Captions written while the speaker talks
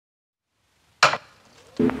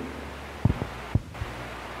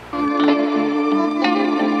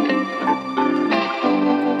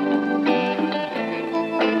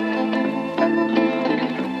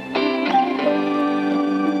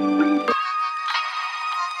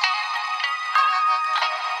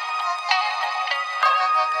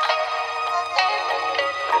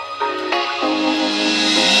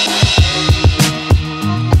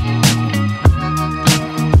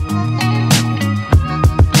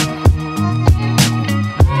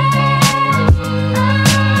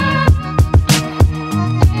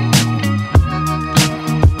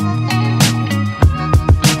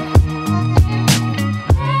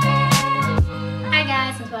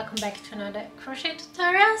Crochet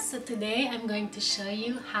tutorial. So today I'm going to show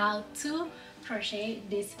you how to crochet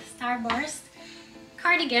this Starburst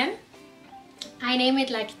cardigan. I name it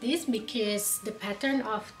like this because the pattern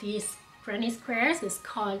of these granny squares is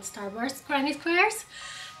called Starburst granny squares.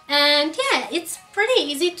 And yeah, it's pretty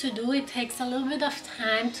easy to do. It takes a little bit of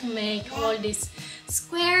time to make all these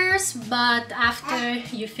squares, but after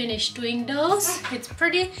you finish doing those, it's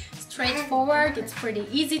pretty straightforward. It's pretty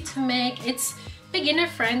easy to make. It's beginner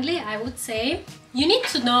friendly, I would say. You need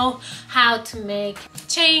to know how to make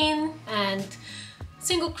chain and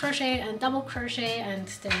single crochet and double crochet and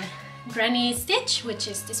the granny stitch, which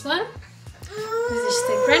is this one. This is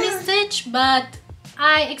the granny stitch, but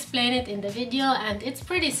I explain it in the video and it's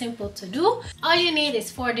pretty simple to do. All you need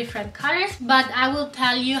is 4 different colors, but I will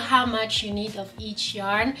tell you how much you need of each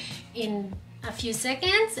yarn in a few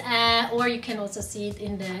seconds, or you can also see it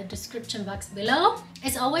in the description box below.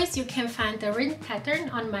 As always, you can find the written pattern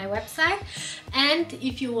on my website, and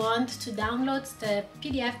if you want to download the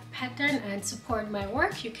PDF pattern and support my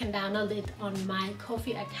work, you can download it on my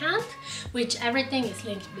Ko-fi account, which everything is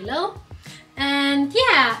linked below. And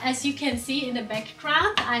yeah, as you can see in the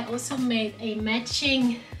background, I also made a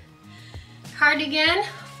matching cardigan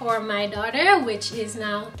for my daughter, which is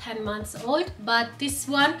now 10 months old, but this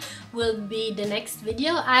one will be the next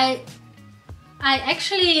video. I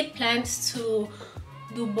actually planned to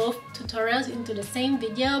do both tutorials into the same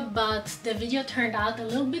video, but the video turned out a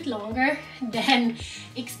little bit longer than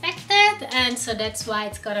expected, and so that's why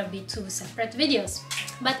it's gonna be 2 separate videos.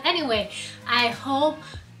 But anyway, I hope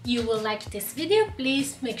you will like this video.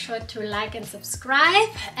 Please make sure to like and subscribe,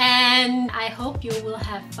 and I hope you will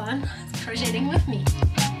have fun crocheting with me.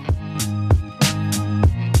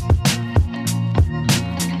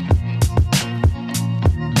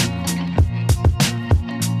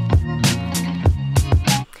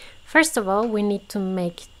 First of all, we need to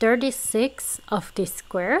make 36 of these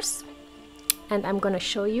squares, and I'm gonna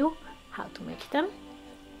show you how to make them.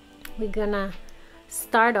 We're gonna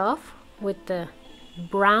start off with the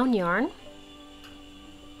brown yarn,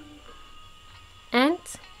 and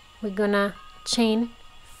we're gonna chain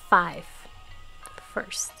 5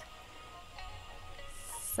 first.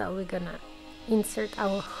 So we're gonna insert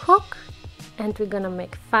our hook and we're gonna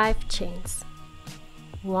make 5 chains.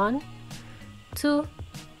 1, 2,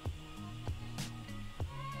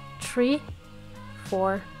 3,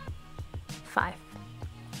 4, 5.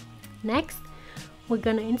 Next, we're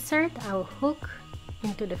gonna insert our hook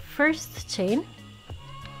into the first chain,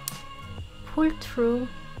 pull through,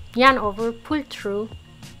 yarn over, pull through,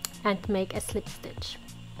 and make a slip stitch.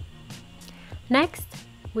 Next,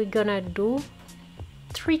 we're gonna do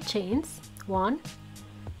 3 chains, 1,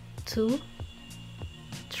 2,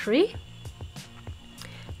 3,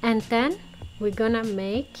 and then we're gonna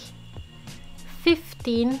make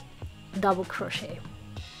 15 double crochet.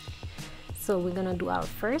 So we're gonna do our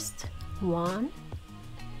first 1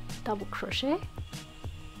 double crochet,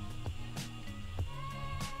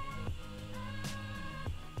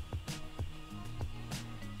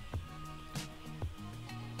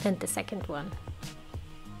 and the second one.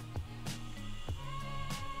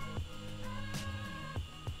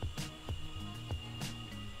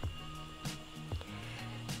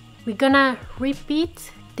 We're gonna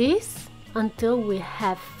repeat this until we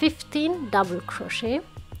have 15 double crochet,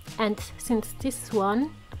 and since this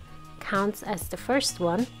one counts as the first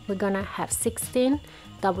one, we're gonna have 16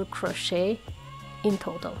 double crochet in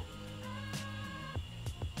total.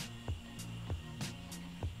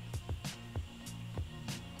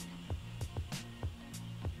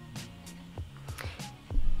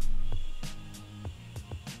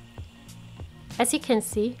 As you can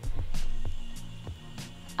see,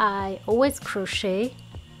 I always crochet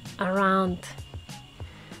around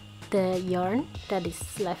the yarn that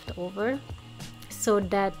is left over, so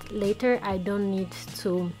that later I don't need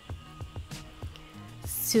to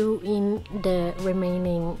sew in the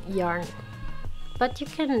remaining yarn, but you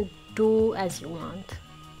can do as you want.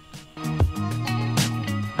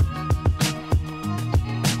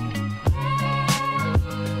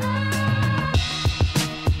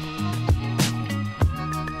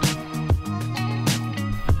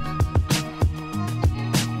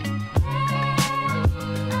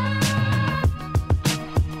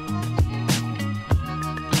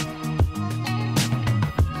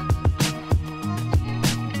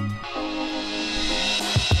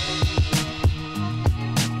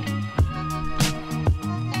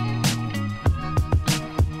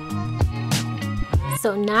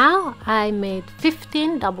 So now I made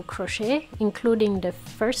 15 double crochet, including the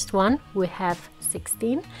first one. We have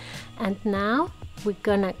 16, and now we're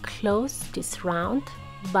gonna close this round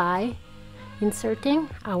by inserting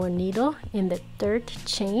our needle in the third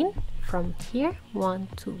chain from here. 1,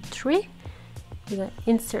 2, 3. We're gonna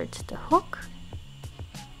insert the hook.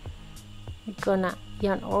 We're gonna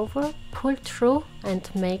yarn over, pull through, and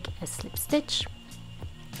make a slip stitch,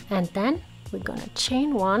 and then we're gonna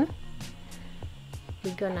chain 1.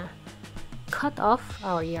 We're gonna cut off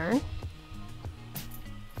our yarn,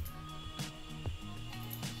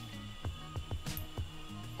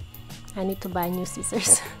 I need to buy new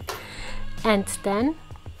scissors and then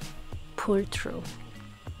pull through.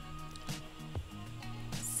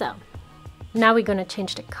 So now we're gonna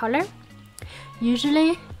change the color.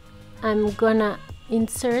 Usually I'm gonna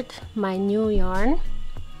insert my new yarn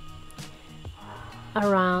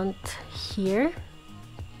around here,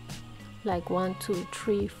 like 1, 2,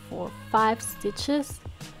 3, 4, 5 stitches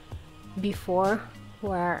before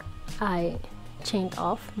where I chained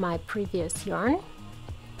off my previous yarn.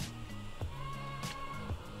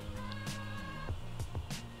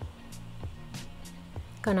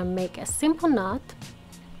 Gonna make a simple knot,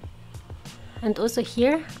 and also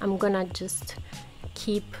here I'm gonna just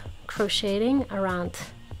keep crocheting around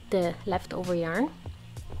the leftover yarn.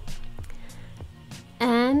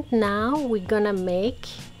 And now we're gonna make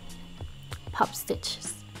pop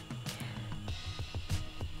stitches.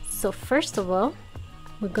 So first of all,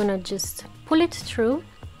 we're gonna just pull it through,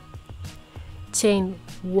 chain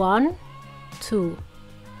 1, 2,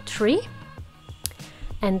 3,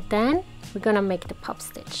 and then we're gonna make the pop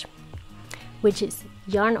stitch, which is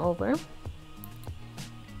yarn over,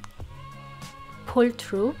 pull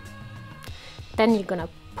through, then you're gonna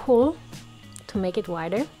pull to make it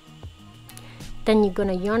wider, then you're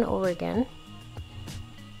gonna yarn over again,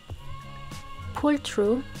 pull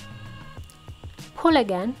through, pull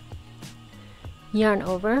again, yarn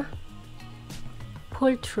over,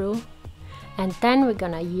 pull through, and then we're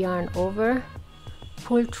gonna yarn over,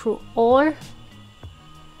 pull through all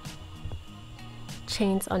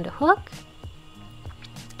chains on the hook,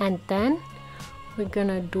 and then we're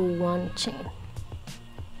gonna do 1 chain.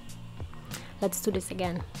 Let's do this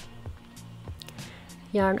again.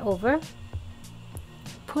 Yarn over,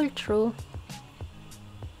 pull through,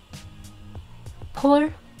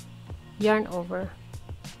 pull, yarn over,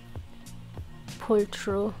 pull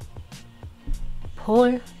through,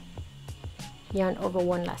 pull, yarn over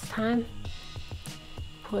one last time,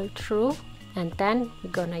 pull through, and then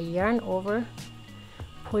we're gonna yarn over,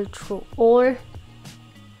 pull through all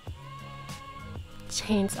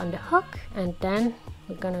chains on the hook, and then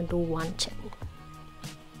we're gonna do 1 chain.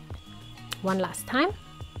 One last time,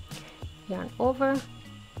 yarn over,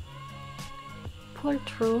 pull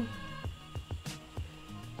through,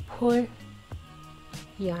 pull,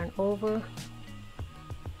 yarn over,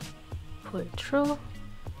 pull through,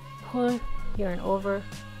 pull, yarn over,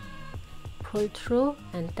 pull through,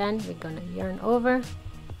 and then we're gonna yarn over,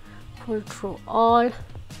 pull through all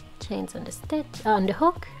chains on the stitch on the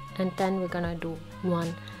hook, and then we're gonna do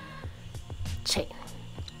 1 chain.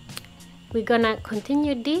 We're gonna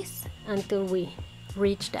continue this until we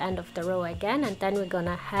reach the end of the row again, and then we're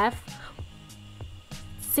gonna have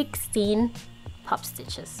 16 pop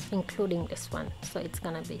stitches, including this one, so it's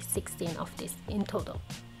gonna be 16 of this in total.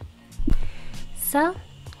 So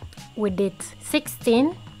we did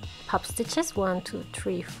 16 pop stitches, 1, 2,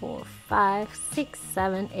 3, 4, 5, 6,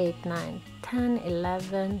 7, 8, 9, 10,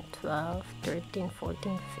 11, 12, 13,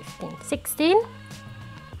 14, 15, 16.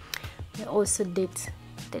 We also did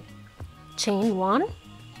the chain 1.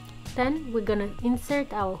 Then we're gonna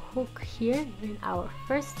insert our hook here in our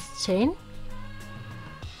first chain,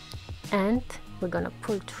 and we're gonna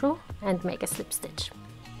pull through and make a slip stitch.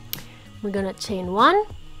 We're gonna chain 1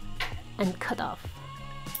 and cut off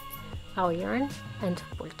our yarn and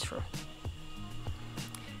pull through.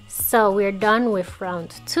 So we're done with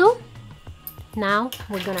round 2. Now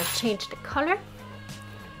we're gonna change the color.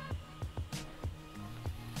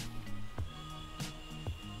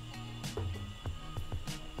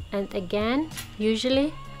 And again,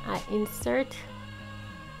 usually I insert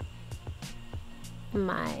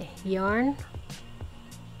my yarn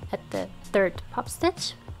at the 3rd pop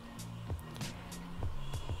stitch.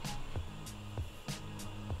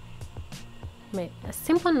 Make a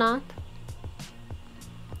simple knot.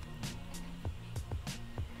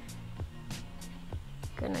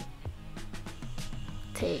 Gonna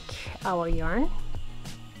take our yarn,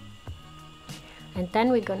 and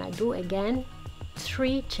then we're gonna do again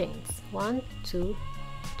 3 chains, 1, 2,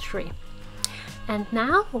 3, and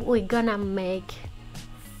now we're gonna make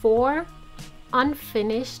 4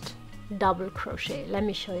 unfinished double crochet. Let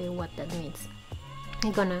me show you what that means.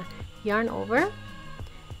 You're gonna yarn over,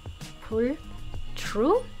 pull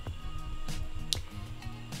through,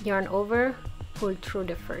 yarn over, pull through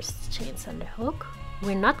the first chains on the hook.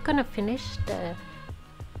 We're not gonna finish the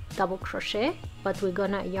double crochet, but we're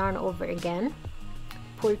gonna yarn over again,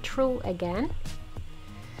 pull through again,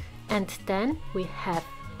 and then we have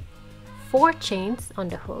 4 chains on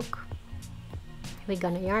the hook. We're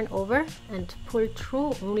gonna yarn over and pull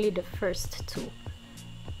through only the first 2.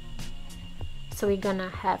 So we're gonna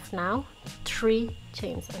have now 3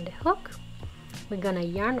 chains on the hook. We're gonna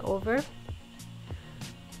yarn over,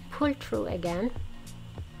 pull through again,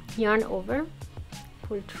 yarn over,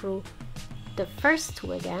 pull through the first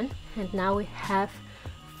 2 again, and now we have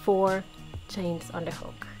 4 chains on the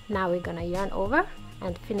hook. Now we're gonna yarn over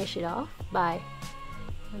and finish it off by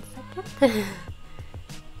 1 second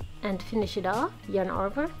and finish it off, yarn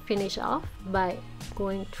over, finish off by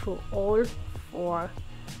going through all 4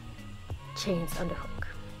 chains on the hook.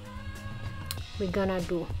 We're gonna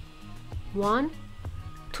do 1,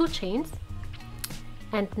 2 chains,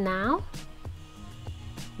 and now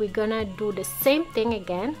we're gonna do the same thing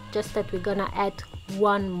again, just that we're gonna add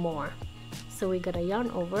 1 more. So we're gonna yarn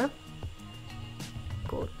over,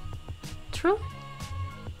 go through,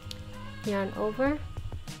 yarn over,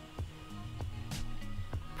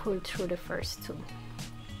 pull through the first 2.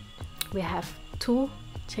 We have 2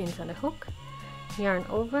 chains on the hook, yarn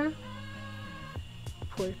over,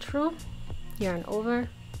 pull through, yarn over,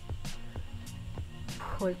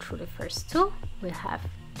 pull through the first 2. We have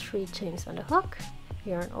 3 chains on the hook,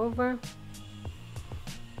 yarn over,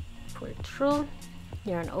 pull through,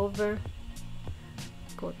 yarn over,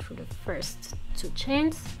 go through the first 2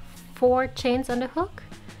 chains, 4 chains on the hook,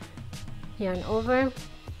 yarn over,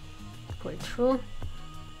 pull through,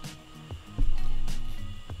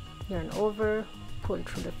 yarn over, pull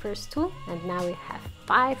through the first 2, and now we have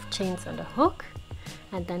 5 chains on the hook,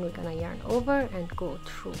 and then we're gonna yarn over and go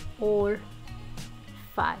through all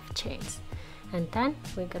 5 chains, and then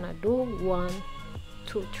we're gonna do 1,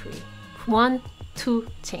 2, 3, 1, 2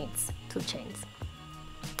 chains, 2 chains.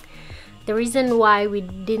 The reason why we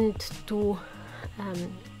didn't do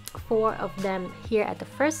 4 of them here at the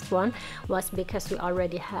first one was because we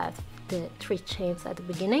already have the 3 chains at the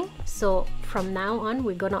beginning. So from now on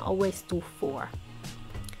we're gonna always do 4.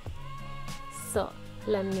 So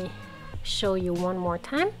let me show you one more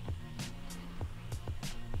time.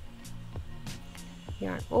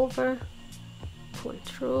 Yarn over, pull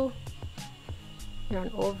through,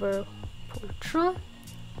 yarn over, pull through,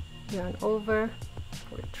 yarn over,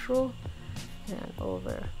 pull through, yarn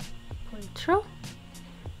over, pull through,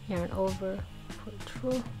 yarn over, pull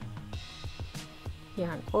through,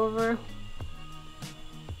 yarn over,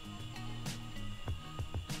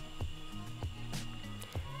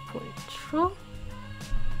 pull through,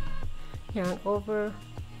 yarn over,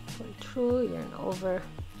 pull through, yarn over,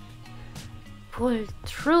 pull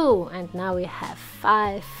through, and now we have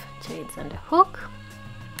 5 chains on the hook.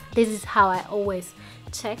 This is how I always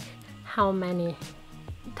check how many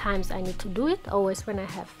times I need to do it. Always when I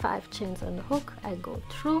have 5 chains on the hook, I go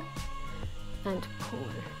through and pull,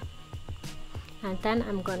 and then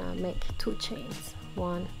I'm gonna make 2 chains,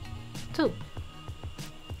 1, 2.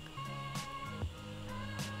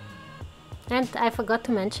 And I forgot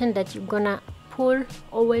to mention that you're gonna pull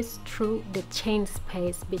always through the chain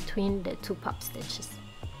space between the 2 pop stitches.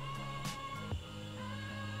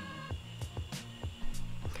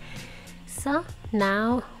 So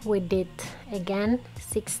now we did again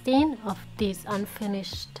 16 of these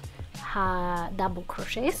unfinished double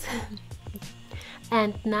crochets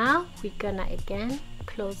and now we're gonna again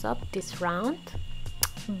close up this round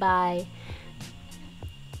by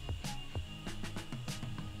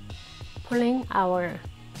pulling our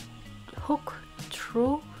hook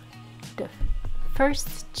through the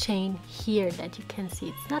first chain here that you can see.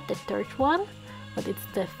 It's not the 3rd one, but it's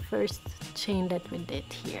the first chain that we did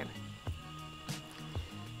here.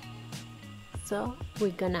 So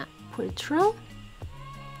we're gonna pull through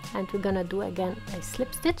and we're gonna do again a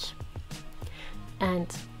slip stitch and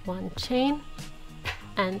 1 chain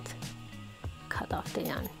and cut off the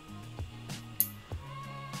yarn.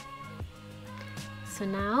 So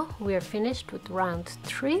now we are finished with round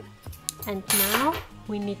 3, and now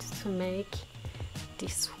we need to make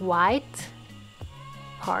this white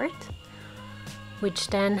part, which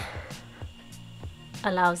then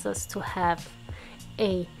allows us to have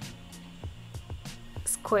a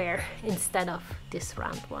square instead of this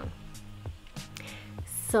round one.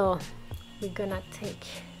 So we're gonna take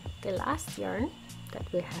the last yarn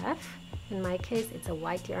that we have. In my case it's a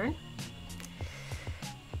white yarn,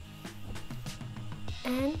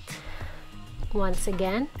 And once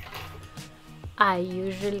again, I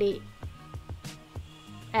usually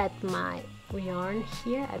add my yarn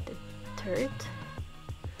here at the third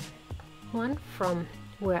one from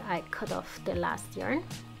where I cut off the last yarn.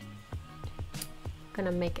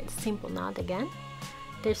 Gonna make a simple knot again.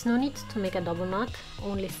 There's no need to make a double knot,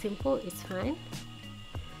 only simple is fine.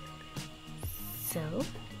 So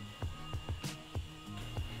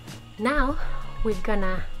now we're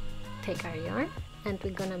gonna take our yarn and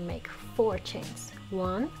we're gonna make 4 chains.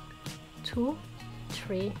 1, 2,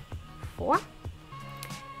 3, 4.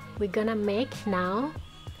 We're gonna make now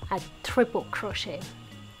a triple crochet.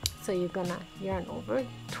 So you're gonna yarn over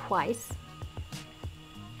twice,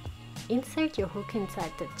 insert your hook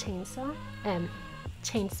inside the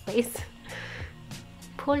chain space,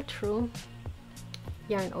 pull through,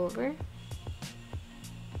 yarn over,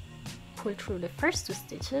 pull through the first 2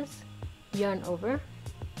 stitches, yarn over,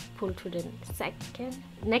 pull through the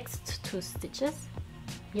next 2 stitches,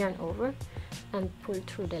 yarn over, and pull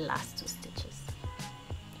through the last 2 stitches.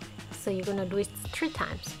 So you're gonna do it 3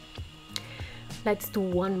 times. Let's do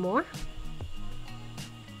one more.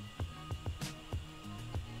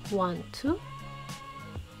 1, 2,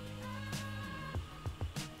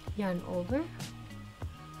 yarn over,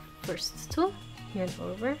 first 2, yarn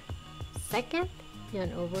over, second,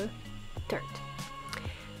 yarn over, third.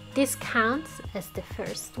 This counts as the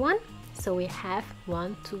first one, so we have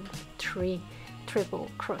 1, 2, 3 triple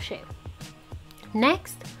crochet.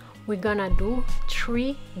 Next we're gonna do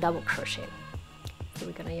 3 double crochet. So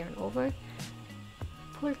we're gonna yarn over,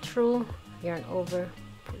 pull through, yarn over,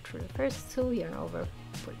 pull through the first 2, yarn over,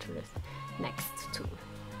 pull through the next 2.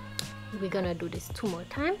 We're gonna do this 2 more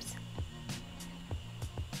times.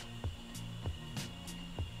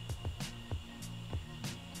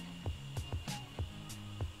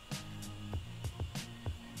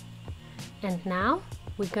 And now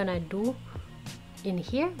we're gonna do, in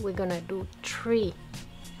here we're gonna do 3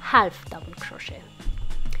 half double crochet.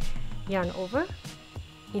 Yarn over,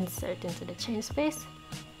 insert into the chain space,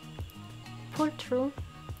 pull through,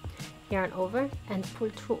 yarn over, and pull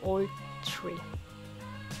through all 3.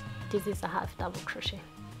 This is a half double crochet.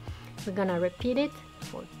 We're gonna repeat it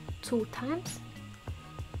for 2 times.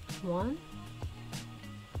 1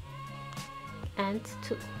 and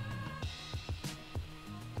 2.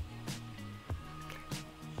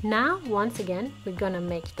 Now once again we're gonna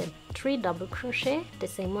make the 3 double crochet, the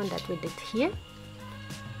same one that we did here.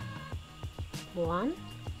 1,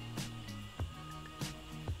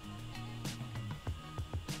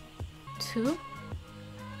 2,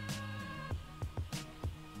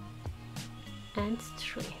 and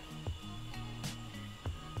 3.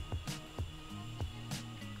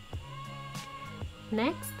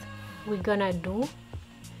 Next we're gonna do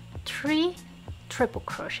 3 triple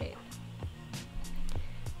crochet.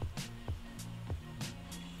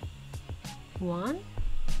 1,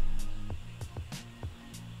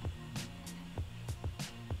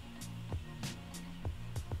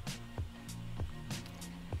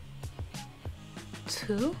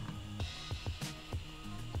 2,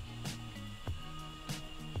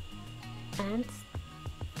 and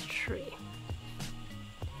 3.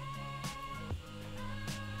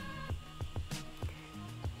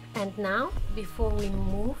 And now, before we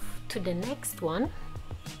move to the next one,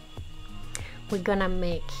 we're gonna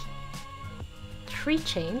make 3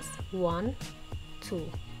 chains. 1,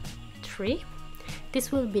 2, 3.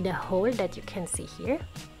 This will be the hole that you can see here,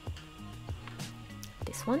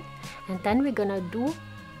 this one. And then we're gonna do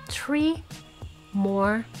 3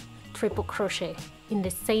 more triple crochet in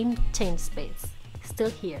the same chain space,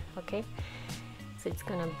 still here, okay? So it's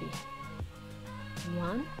gonna be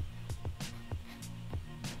 1,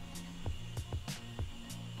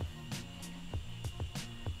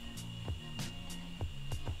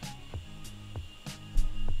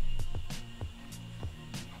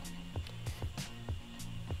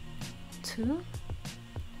 2,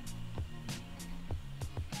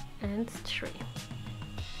 and 3.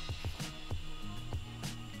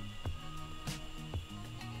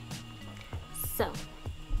 So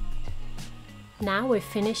now we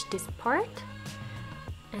finished this part,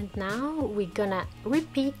 and now we're gonna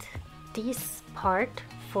repeat this part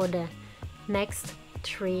for the next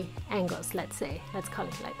 3 angles, let's call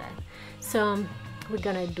it like that. So we're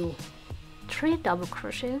gonna do 3 double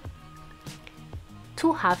crochet,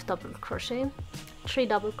 2 half double crochet, 3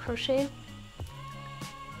 double crochet,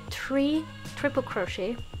 3 triple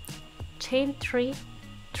crochet, chain 3,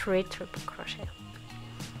 3 triple crochet.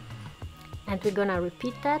 And we're gonna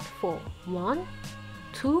repeat that for 1,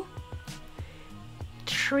 2,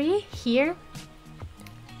 3. Here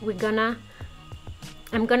we're gonna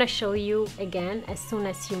I'm gonna show you again as soon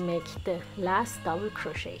as you make the last double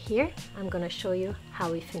crochet here. I'm gonna show you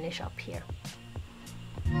how we finish up here.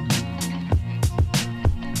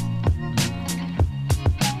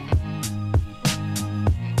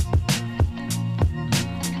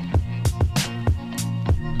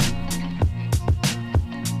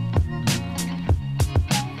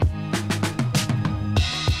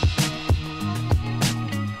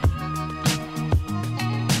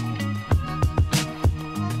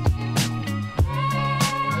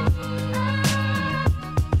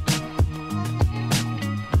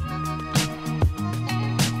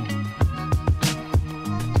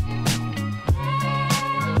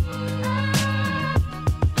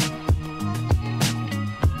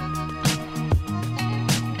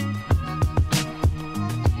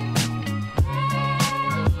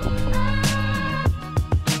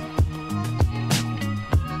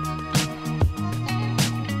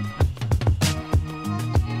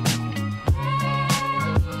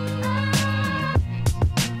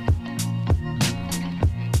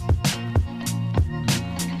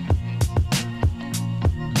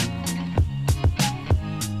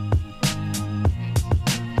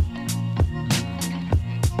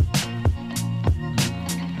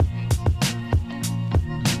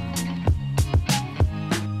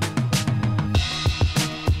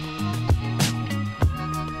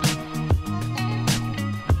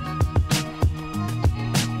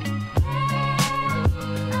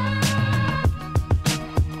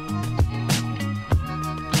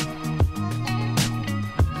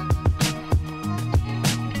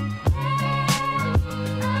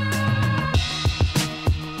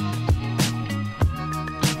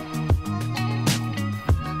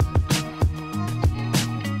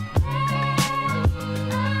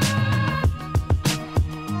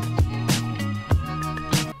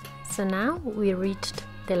 So now we reached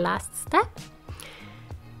the last step.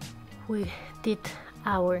 We did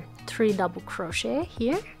our 3 double crochet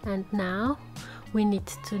here, and now we need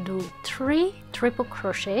to do 3 triple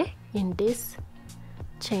crochet in this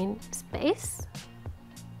chain space.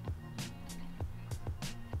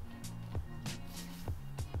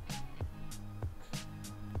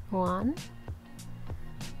 One,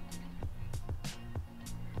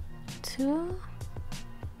 2,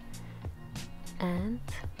 and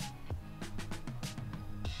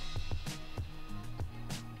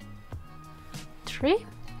 3.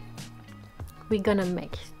 We're gonna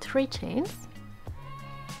make 3 chains,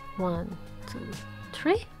 1, 2,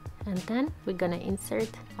 3, and then we're gonna insert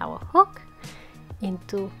our hook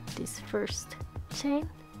into this first chain.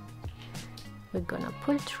 We're gonna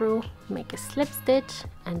pull through, make a slip stitch,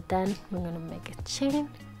 and then we're gonna make a chain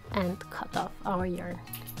and cut off our yarn.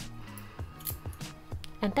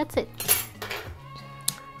 And that's it.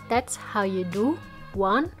 That's how you do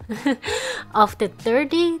one of the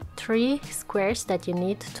 33 squares that you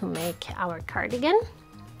need to make our cardigan.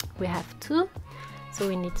 We have 2, so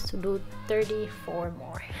we need to do 34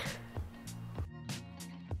 more.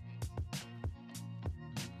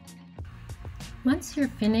 Once you're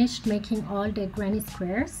finished making all the granny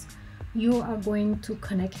squares, you are going to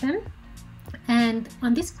connect them. And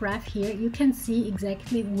on this graph here, you can see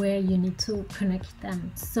exactly where you need to connect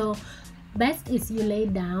them. So best is you lay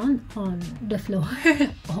down on the floor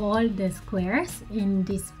all the squares in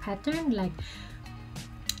this pattern, like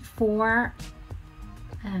 4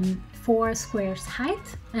 squares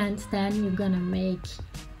height, and then you're gonna make,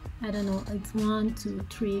 I don't know, it's 1, 2,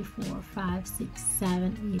 3, 4, 5, 6,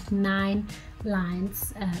 7, 8, 9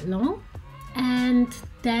 lines long, and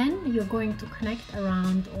then you're going to connect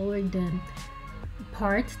around all the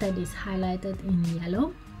part that is highlighted in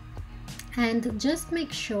yellow. And just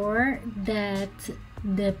make sure that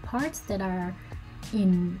the parts that are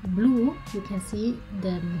in blue, you can see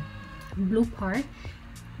the blue part,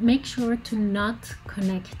 make sure to not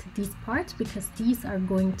connect these parts, because these are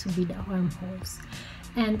going to be the armholes.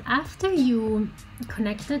 And after you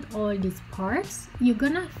connected all these parts, you're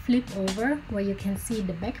gonna flip over where you can see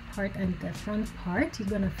the back part and the front part. You're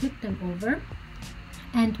gonna flip them over,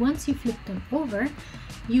 and once you flip them over,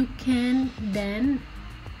 you can then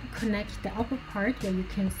connect the upper part where you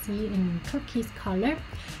can see in turquoise color,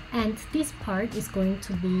 and this part is going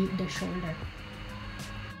to be the shoulder.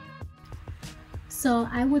 So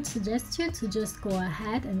I would suggest you to just go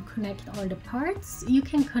ahead and connect all the parts. You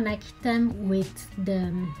can connect them with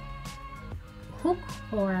the hook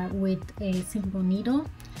or with a simple needle.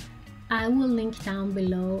 I will link down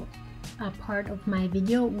below a part of my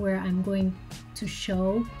video where I'm going to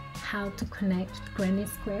show how to connect granny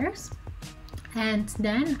squares. And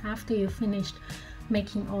then after you finished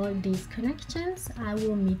making all these connections, I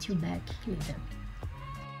will meet you back later.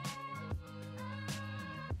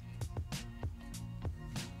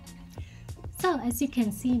 So as you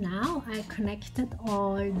can see now, I connected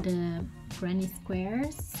all the granny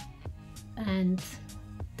squares, and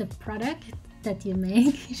the product that you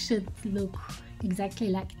make should look exactly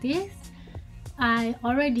like this. I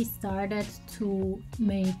already started to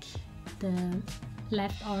make the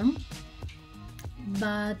left arm,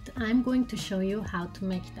 but I'm going to show you how to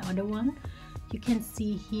make the other one. You can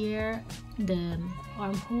see here the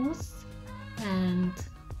armholes and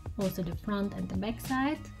also the front and the back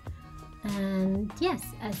side. And yes,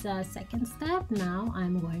 as a second step, now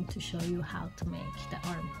I'm going to show you how to make the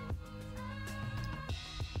arm.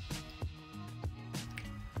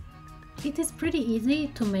 It is pretty easy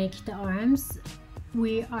to make the arms.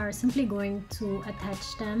 We are simply going to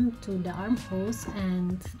attach them to the armholes,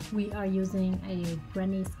 and we are using a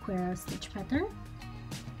granny square stitch pattern.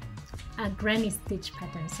 A granny stitch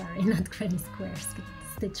pattern, sorry, not granny square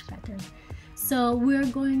stitch pattern. So we're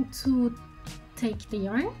going to take the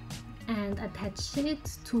yarn and attach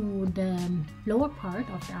it to the lower part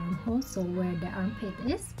of the armhole, so where the armpit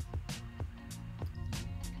is.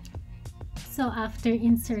 So after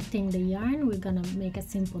inserting the yarn, we're gonna make a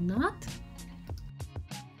simple knot.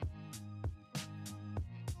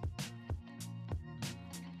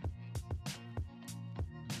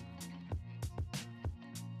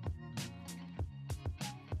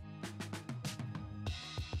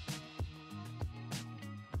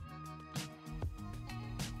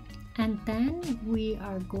 And then we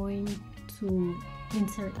are going to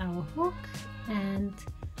insert our hook and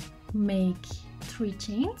make 3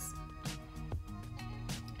 chains.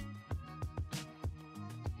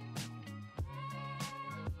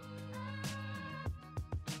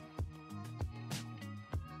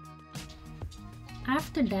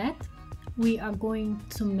 After that, we are going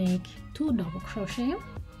to make 2 double crochet.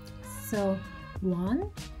 So 1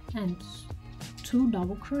 and 2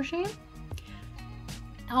 double crochet,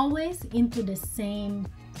 always into the same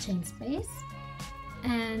chain space.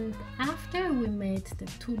 And after we made the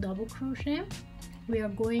 2 double crochet, we are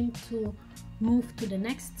going to move to the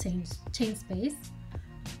next chain space,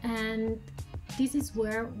 and this is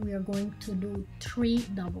where we are going to do 3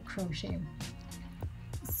 double crochet.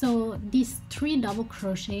 So this 3 double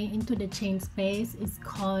crochet into the chain space is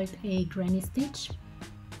called a granny stitch.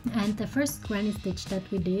 And the first granny stitch that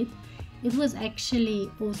we did, it was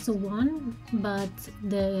actually also 1, but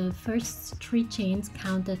the first 3 chains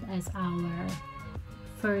counted as our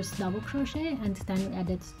first double crochet, and then we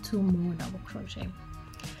added 2 more double crochet.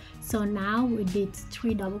 So now we did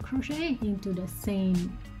 3 double crochet into the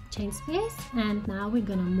same chain space, and now we're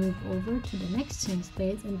gonna move over to the next chain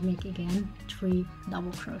space and make again 3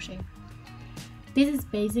 double crochet. This is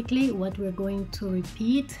basically what we're going to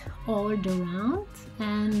repeat all the round,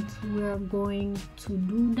 and we're going to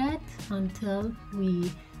do that until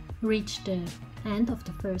we reach the end of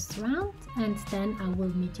the first round, and then I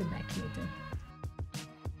will meet you back later.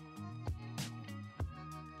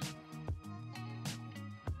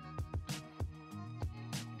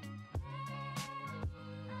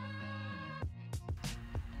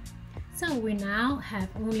 So we now have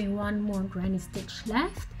only 1 more granny stitch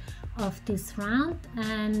left of this round,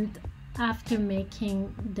 and after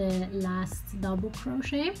making the last double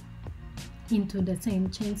crochet into the same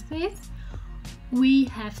chain space, we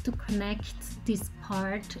have to connect this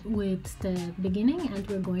part with the beginning, and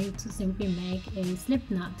we're going to simply make a slip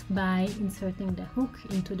knot by inserting the hook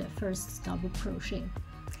into the first double crochet.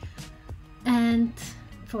 And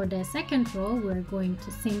for the second row, we're going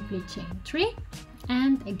to simply chain 3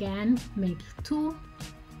 and again make 2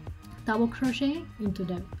 double crochet into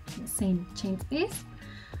the same chain space.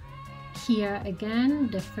 Here again,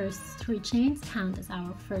 the first 3 chains count as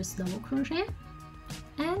our first double crochet,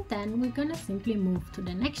 and then we're gonna simply move to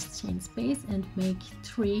the next chain space and make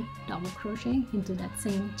 3 double crochet into that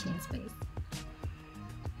same chain space.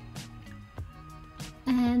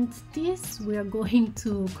 And this we're going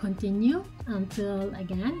to continue until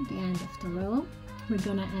again the end of the row. We're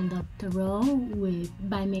gonna end up the row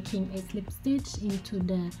by making a slip stitch into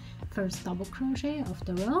the first double crochet of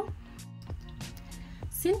the row.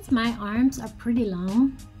 Since my arms are pretty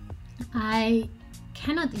long, I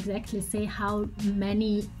cannot exactly say how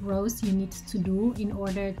many rows you need to do in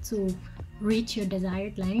order to reach your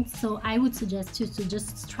desired length, so I would suggest you to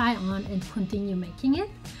just try on and continue making it.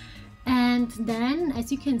 And then, as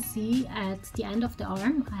you can see, at the end of the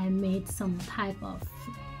arm I made some type of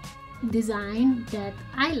design that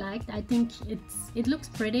I liked. I think it looks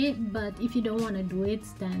pretty, but if you don't want to do it,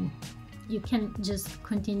 then you can just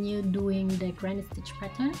continue doing the granny stitch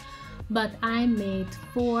pattern. But I made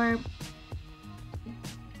 4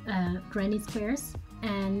 granny squares,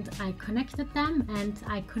 and I connected them, and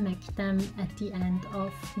I connect them at the end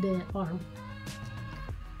of the arm.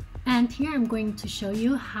 And here I'm going to show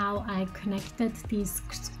you how I connected these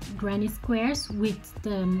granny squares with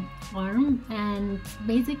the arm. And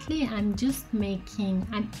basically I'm just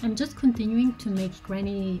continuing to make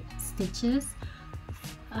granny stitches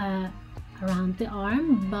around the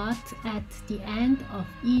arm, but at the end of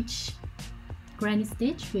each granny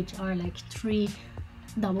stitch, which are like 3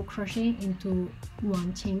 double crochet into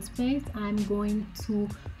 1 chain space, I'm going to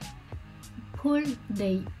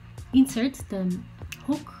insert the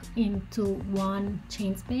hook into 1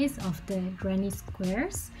 chain space of the granny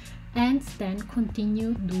squares, and then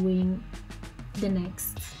continue doing the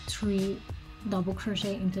next 3 double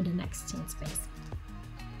crochet into the next chain space.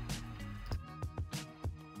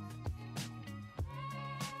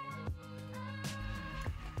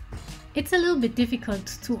 It's a little bit difficult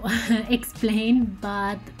to explain,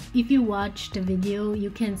 but if you watch the video you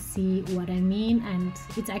can see what I mean, and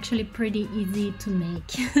it's actually pretty easy to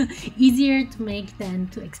make. Easier to make than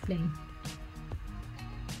to explain.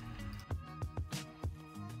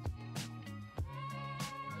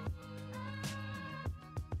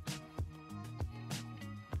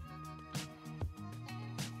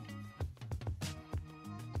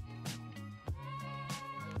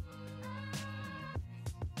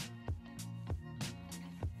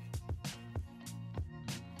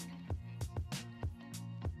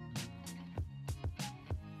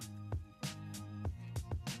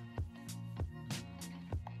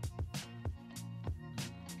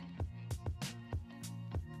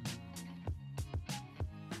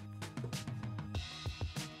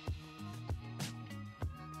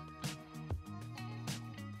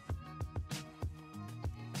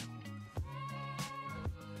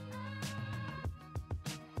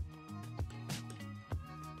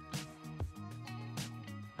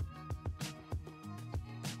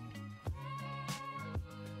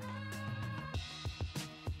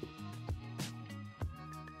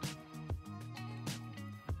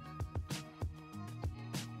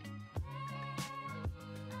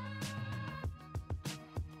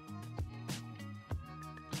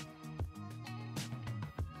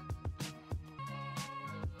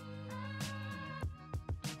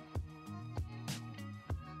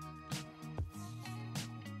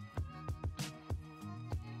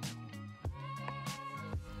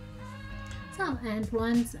 So, and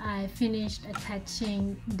once I finished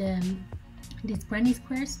attaching these granny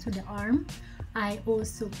squares to the arm, I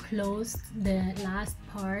also closed the last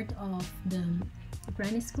part of the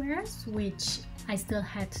granny squares, which I still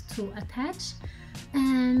had to attach.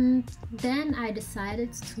 And then I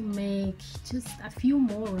decided to make just a few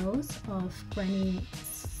more rows of granny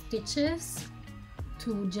stitches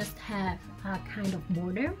to just have a kind of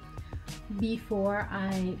border before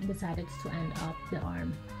I decided to end up the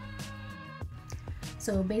arm.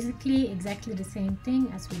 So basically exactly the same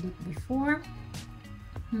thing as we did before.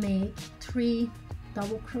 Make 3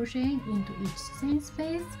 double crochet into each chain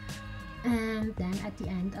space, and then at the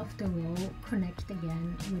end of the row connect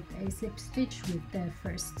again with a slip stitch with the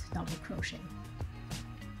first double crochet.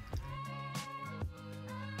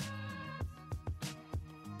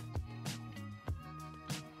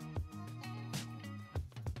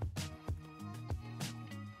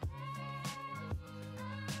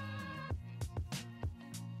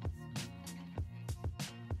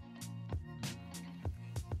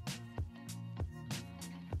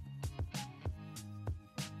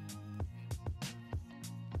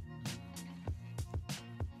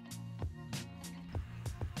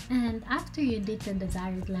 And after you did the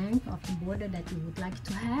desired length of the border that you would like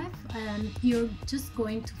to have, you're just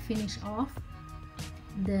going to finish off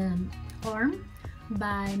the arm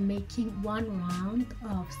by making 1 round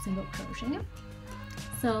of single crochet.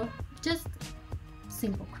 So just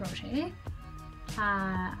simple crochet.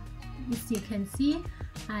 As you can see,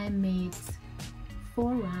 I made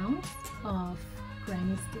 4 rounds of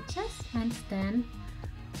granny stitches, and then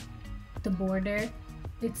the border,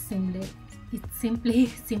 it's simply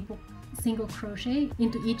simple single crochet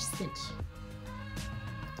into each stitch.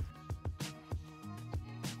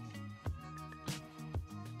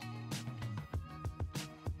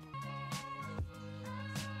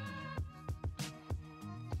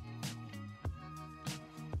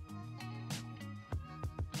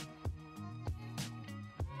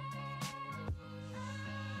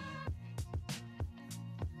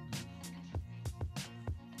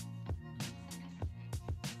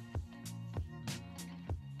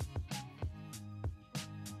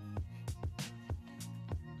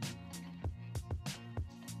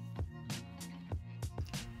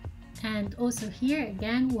 And also here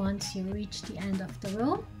again, once you reach the end of the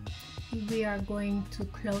row, we are going to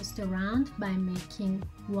close the round by making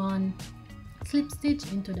 1 slip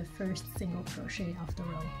stitch into the first single crochet of the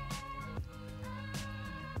row.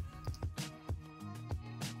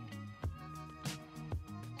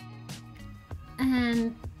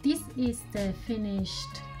 And this is the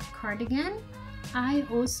finished cardigan. I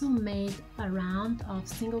also made a round of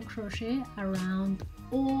single crochet around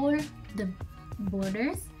all the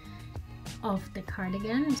borders of the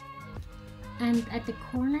cardigan, and at the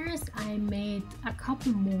corners I made a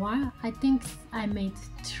couple more. I think I made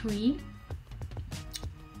 3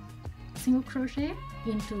 single crochet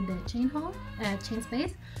into the chain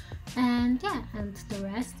space, and yeah, and the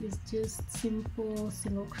rest is just simple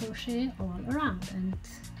single crochet all around. And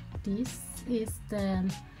this is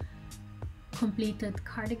the completed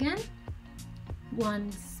cardigan.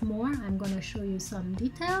 Once more, I'm gonna show you some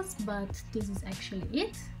details, but this is actually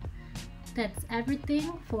it. That's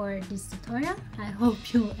everything for this tutorial. I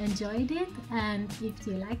hope you enjoyed it, and if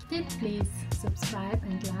you liked it, please subscribe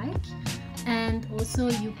and like. And also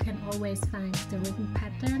you can always find the written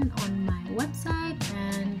pattern on my website,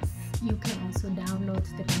 and you can also download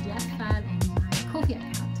the PDF file on my Ko-fi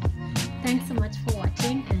account. Thanks so much for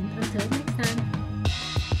watching, and until next time.